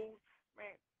 4-4.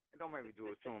 Man, don't make me do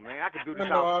it to him, man. I can do this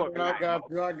all fucking night.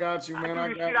 I got you, man. I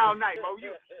do this shit all night,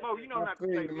 Mo. You know not to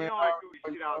say me. You know I do this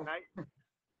shit all night.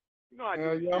 You know I do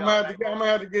this shit all night. I'm gonna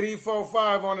have to get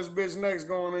E45 on this bitch next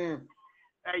going in.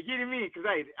 Hey, get him in, because,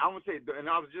 hey, I'm going to tell you, and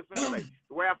I was just going to say,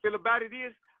 the way I feel about it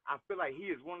is, I feel like he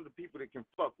is one of the people that can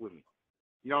fuck with me.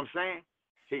 You know what I'm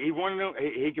saying? He one of them,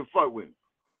 he can fuck with me.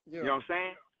 Yeah. You know what I'm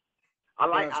saying? I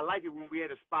like it when we had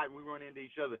a spot and we run into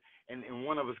each other, and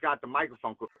one of us got the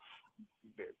microphone.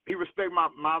 He respect my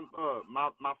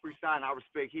freestyle, and I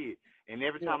respect his. And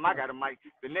every time I got a mic,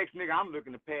 the next nigga I'm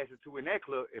looking to pass it to in that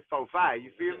club is 4-5. You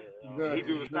feel me? Yeah. He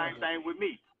do the same thing with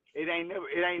me. It ain't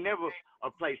never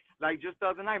a place. Like just the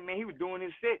other night, man, he was doing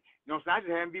his set. You know what I'm saying? I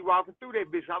just had to be walking through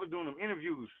that bitch. I was doing them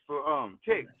interviews for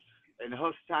Tech and the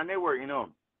Hustle Time Network, you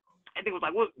know. And they was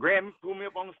like, what? Grab me, pull me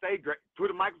up on the stage,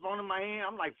 put a microphone in my hand.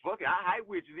 I'm like, fuck it, I hype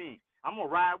with you then. I'm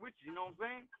gonna ride with you, you know what I'm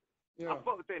saying? Yeah. I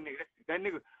fuck with that nigga. That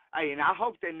nigga, hey, and I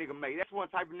hope that nigga make it. That's one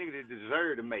type of nigga that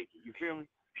deserve to make it. You feel me?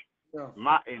 Yeah.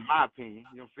 In my opinion,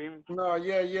 you know, feel me? No,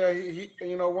 yeah. He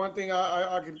you know, one thing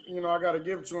I could, you know, I gotta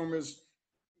give to him is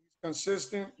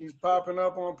consistent. He's popping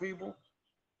up on people,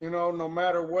 you know, no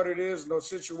matter what it is, no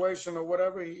situation or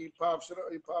whatever, he pops it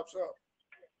up. He pops up,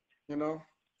 you know.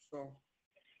 So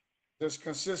just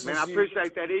consistency. Man, I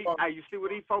appreciate that. Hey, you see what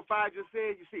E45 just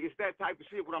said? You see, it's that type of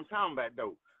shit. What I'm talking about,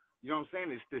 though. You know what I'm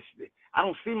saying? It's this shit. I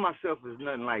don't see myself as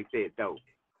nothing like that, though.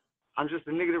 I'm just a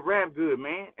nigga that rap good,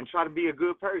 man, and try to be a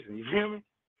good person. You feel me?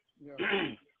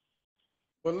 Yeah.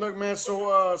 But look, man.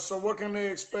 So what can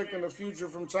they expect in the future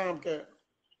from Tomcat?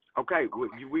 Okay,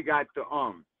 we got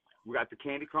the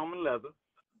Candy Chrome and Leather,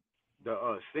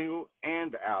 the single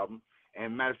and the album,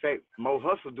 and matter of fact, Mo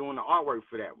Hustle doing the artwork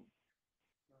for that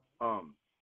one.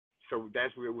 So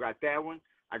that's where we got that one.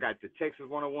 I got the Texas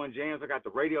 101 Jams. I got the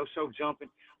radio show jumping.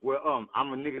 Where I'm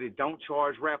a nigga that don't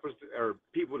charge rappers or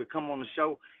people to come on the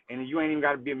show, and you ain't even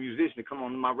got to be a musician to come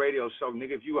on my radio show,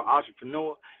 nigga. If you an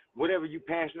entrepreneur, whatever you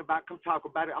passionate about, come talk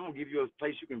about it. I'm gonna give you a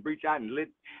place you can reach out and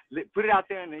put it out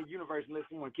there in the universe and let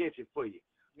someone catch it for you.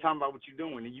 talking about what you're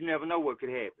doing, and you never know what could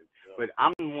happen. But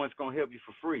I'm the one that's gonna help you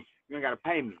for free. You ain't gotta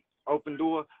pay me. Open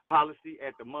door policy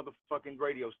at the motherfucking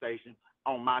radio station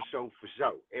on my show for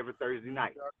show every Thursday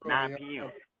night, 9 p.m.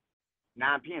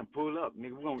 9 p.m. Pull up,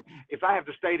 nigga. If I have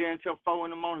to stay there until 4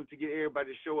 in the morning to get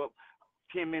everybody to show up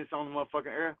 10 minutes on the motherfucking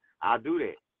air, I'll do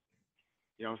that.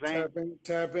 You know what I'm saying?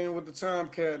 Tap in with the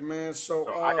Tomcat, man. So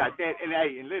I got that,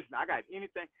 and listen, I got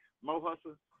anything, Mo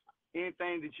Hustle,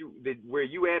 anything that where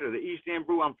you at or the East End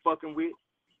Brew, I'm fucking with.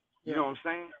 You know what I'm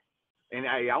saying? And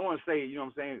I want to say, you know what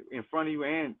I'm saying, in front of you,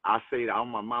 and I say that I'm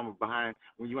my mama behind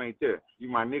when you ain't there. You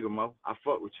my nigga, Mo. I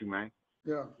fuck with you, man.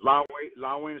 Yeah. Long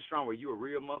way and strong way. You a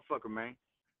real motherfucker, man.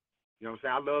 You know what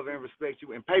I'm saying? I love and respect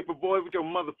you. And Paperboy with your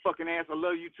motherfucking ass, I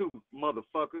love you too,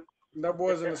 motherfucker. That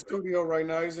boy's in the studio right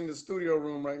now. He's in the studio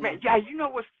room right now. Man, yeah, you know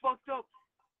what's fucked up?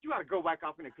 You gotta go back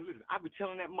off in there, cause listen, I be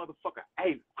telling that motherfucker,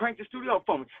 hey, crank the studio up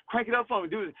for me. Crank it up for me,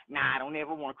 dude. Nah, I don't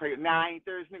ever want to crank it. Nah, I ain't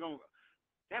there. This nigga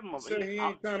that motherfucker. He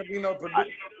ain't trying to be no producer.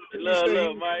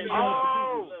 Look, man.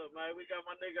 Oh. Look, man, we got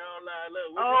my nigga online.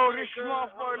 Look. Oh, this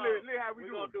motherfucker. Look how we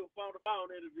gonna do phone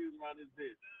interviews around this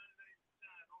bitch.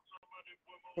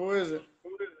 Who is it?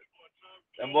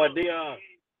 That boy Dion.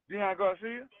 Dion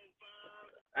Garcia?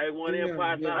 Hey, one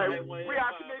Empire. Yeah. We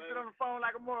are connected on the phone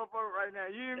like a motherfucker right now.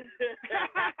 You hear me?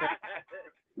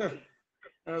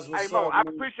 That's what's hey, Mo, up, I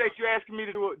man. appreciate you asking me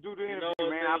to do the interview,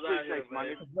 man. I appreciate you, my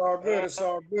nigga. It's all good. It's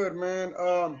all good, man.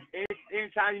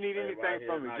 Anytime you need anything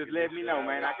from me, just let me know,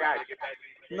 man. I got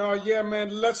you. No, yeah, man.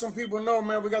 Let some people know,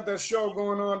 man. We got that show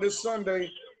going on this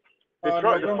Sunday. The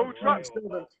food truck.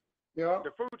 Yeah.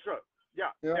 The food truck.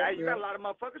 Yeah. Hey, you got a lot of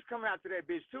motherfuckers coming out to that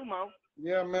bitch too, Mo.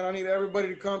 Yeah, man. I need everybody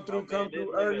to come through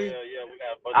early.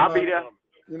 I'll be there.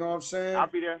 You know what I'm saying? I'll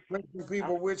be there. Bring some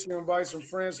people with you, invite some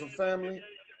friends, some family.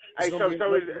 Hey, so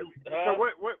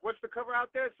what's the cover out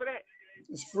there for that?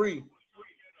 It's free.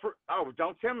 Oh,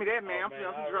 don't tell me that, man. I'm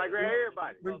finna drag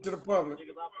everybody. Free to the public.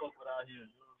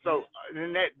 So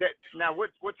then that now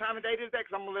what time of day is that?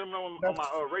 Cause I'm gonna let them know on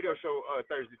my radio show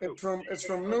Thursday too. It's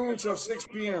from noon till 6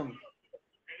 p.m.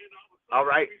 All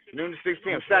right, noon to 6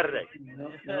 p.m. Saturday.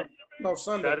 No,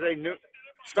 Sunday. Saturday noon.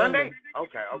 Sunday?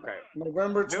 Okay.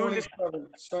 November 27th,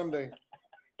 Sunday.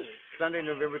 Sunday,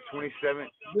 November 27th.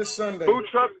 This Sunday. Food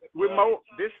truck with Mo.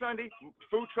 This Sunday,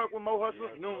 food truck with Mo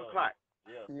Hustle, noon o'clock.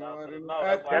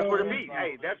 That's where the be.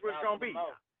 Hey, that's where it's gonna be.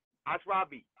 That's where I'll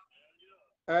be.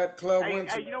 At Club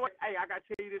Winter. Hey, you know what? Hey, I gotta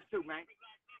tell you this too, man.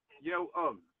 You know,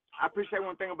 I appreciate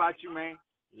one thing about you, man.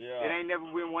 Yeah. It ain't never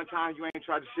been one time you ain't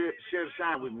tried to share the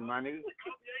shine with me, my nigga.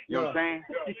 You know what I'm saying?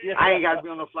 I ain't gotta be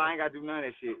on the fly. I ain't gotta do none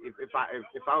of that shit. If I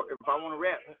want to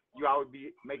rap, you always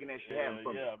be making that shit happen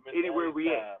for me. Anywhere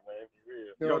we at.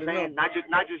 You know what I'm saying? Not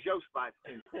just your spot,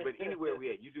 but anywhere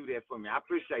we at, you do that for me. I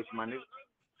appreciate you, my nigga.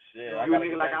 Yeah, you a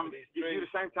nigga like you the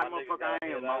same type of motherfucker I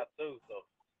am, Mo. So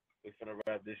we finna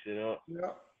wrap this shit up.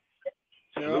 Yeah.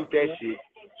 Salute that shit.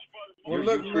 Well,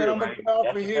 look, man, I'm gonna get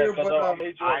off of here, but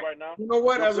you know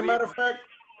what? As a matter of fact,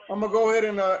 I'm gonna go ahead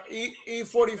and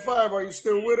E45. Are you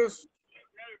still with us?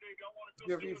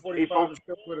 If E45 is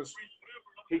still with us.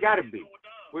 He gotta be.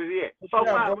 Where's he at?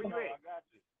 45. Where you at?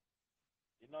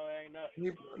 You know, ain't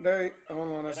nothing.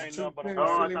 Hold on, that's 210.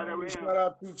 Shout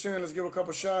out 210. Let's give a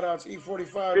couple shout outs.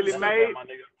 E45.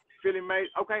 Philly made.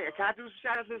 Okay, can I do some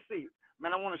shout outs? Let's see.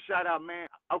 Man, I want to shout out, man.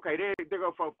 Okay, there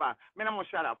go 45. Man, I want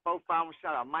to shout out 45. I want to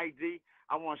shout out Mike D.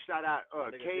 I want to shout out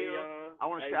Kale. I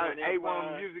want to shout out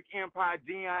A1 Music Empire,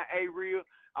 Dion A Real.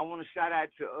 I want to shout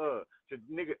out to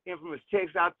nigga Infamous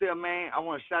Tex out there, man. I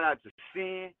want to shout out to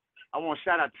Sin. I want to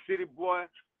shout out to City Boy.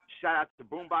 Shout out to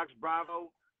Boombox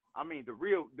Bravo. I mean,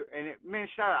 man,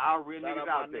 shout out our real niggas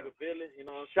out there. Billy, you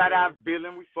know shout out Billy,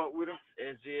 we fuck with him.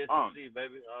 SGSC,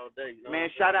 baby, all day. You know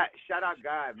man, shout out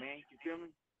God, man. You feel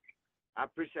me? I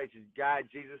appreciate you, God,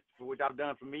 Jesus, for what y'all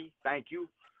done for me. Thank you.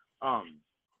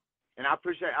 And I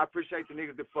appreciate the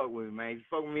niggas that fuck with me, man. You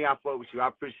fuck with me, I fuck with you. I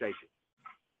appreciate you.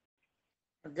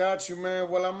 I got you, man.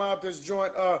 Well, I'm out this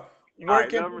joint. Where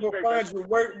can people find you?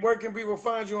 Where can people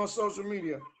find you on social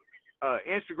media?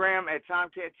 Instagram at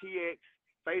TomcatTX,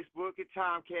 Facebook at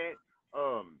Tomcat.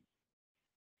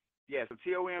 Yeah, so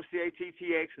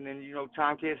TOMCATTX, and then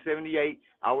Tomcat78.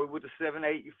 Always with the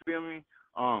 78. You feel me?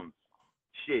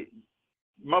 Shit.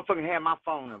 Motherfucking have my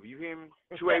phone number, you hear me?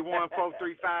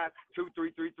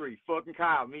 281-435-2333. Fucking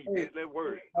call me, let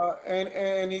word.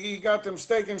 And he got them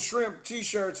steak and shrimp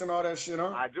t-shirts and all that shit,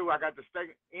 huh? I do. I got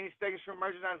any steak and shrimp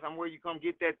merchandise. I'm where you come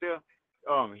get that there.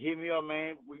 Hit me up,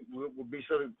 man. We'll be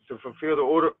sure to fulfill the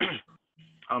order.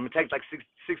 It takes like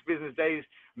six business days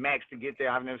max to get there.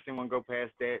 I've never seen one go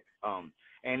past that.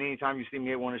 And anytime you see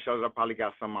me at one of the shows, I probably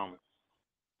got something on me.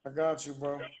 I got you,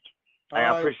 bro. All Hey,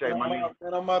 I right, appreciate it, my nigga.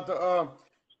 and I'm about to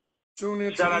tune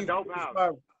into Shout out Dope House.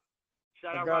 E45.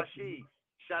 Shout I out got you. Rashid.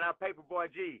 Shout out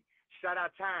Paperboy G. Shout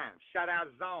out Time. Shout out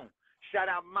Zone. Shout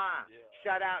out Ma. Yeah.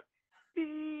 Shout out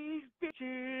these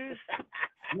bitches.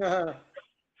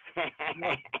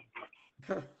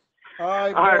 All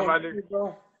right, All right, bro. my nigga.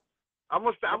 Bro. I'm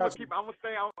gonna stay on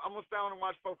and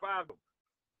watch 4-5.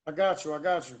 I got you. All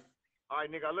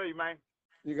right, nigga. I love you, man.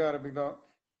 You got it, big dog.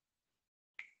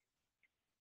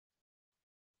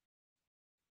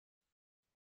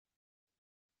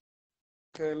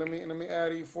 Okay, let me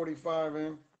add E45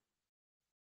 in.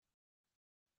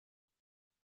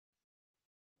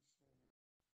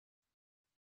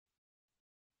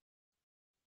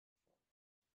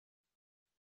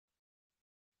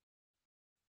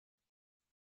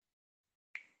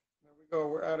 There we go.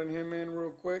 We're adding him in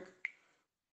real quick.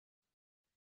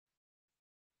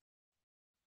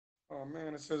 Oh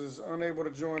man, it says it's unable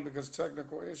to join because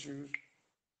technical issues.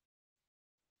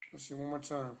 Let's see one more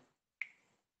time.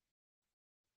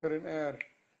 Couldn't add.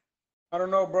 I don't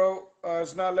know, bro.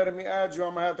 It's not letting me add you.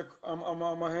 I'm gonna have to. I'm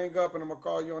gonna hang up and I'm gonna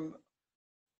call you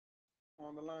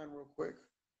on the line real quick.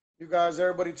 You guys,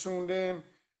 everybody tuned in.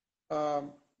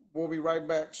 We'll be right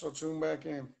back. So tune back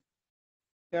in.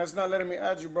 Yeah, it's not letting me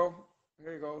add you, bro.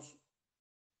 Here it goes.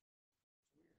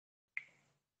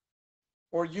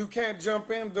 Or you can't jump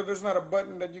in. There's not a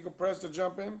button that you can press to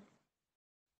jump in.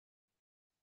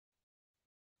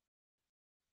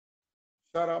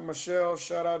 Shout out Michelle.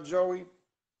 Shout out Joey.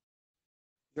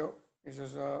 Joe, he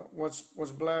says, what's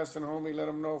blasting, homie? Let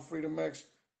him know. Freedom X.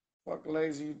 Fuck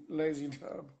lazy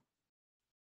dub.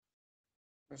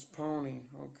 Miss Pony.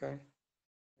 Okay.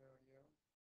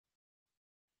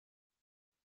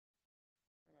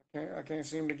 I can't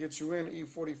seem to get you in.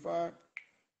 E45.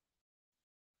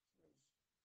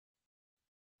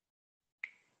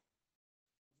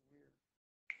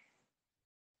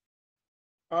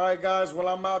 All right, guys. Well,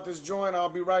 I'm out this joint. I'll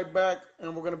be right back,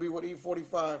 and we're gonna be with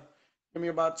E45. Give me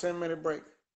about 10-minute break.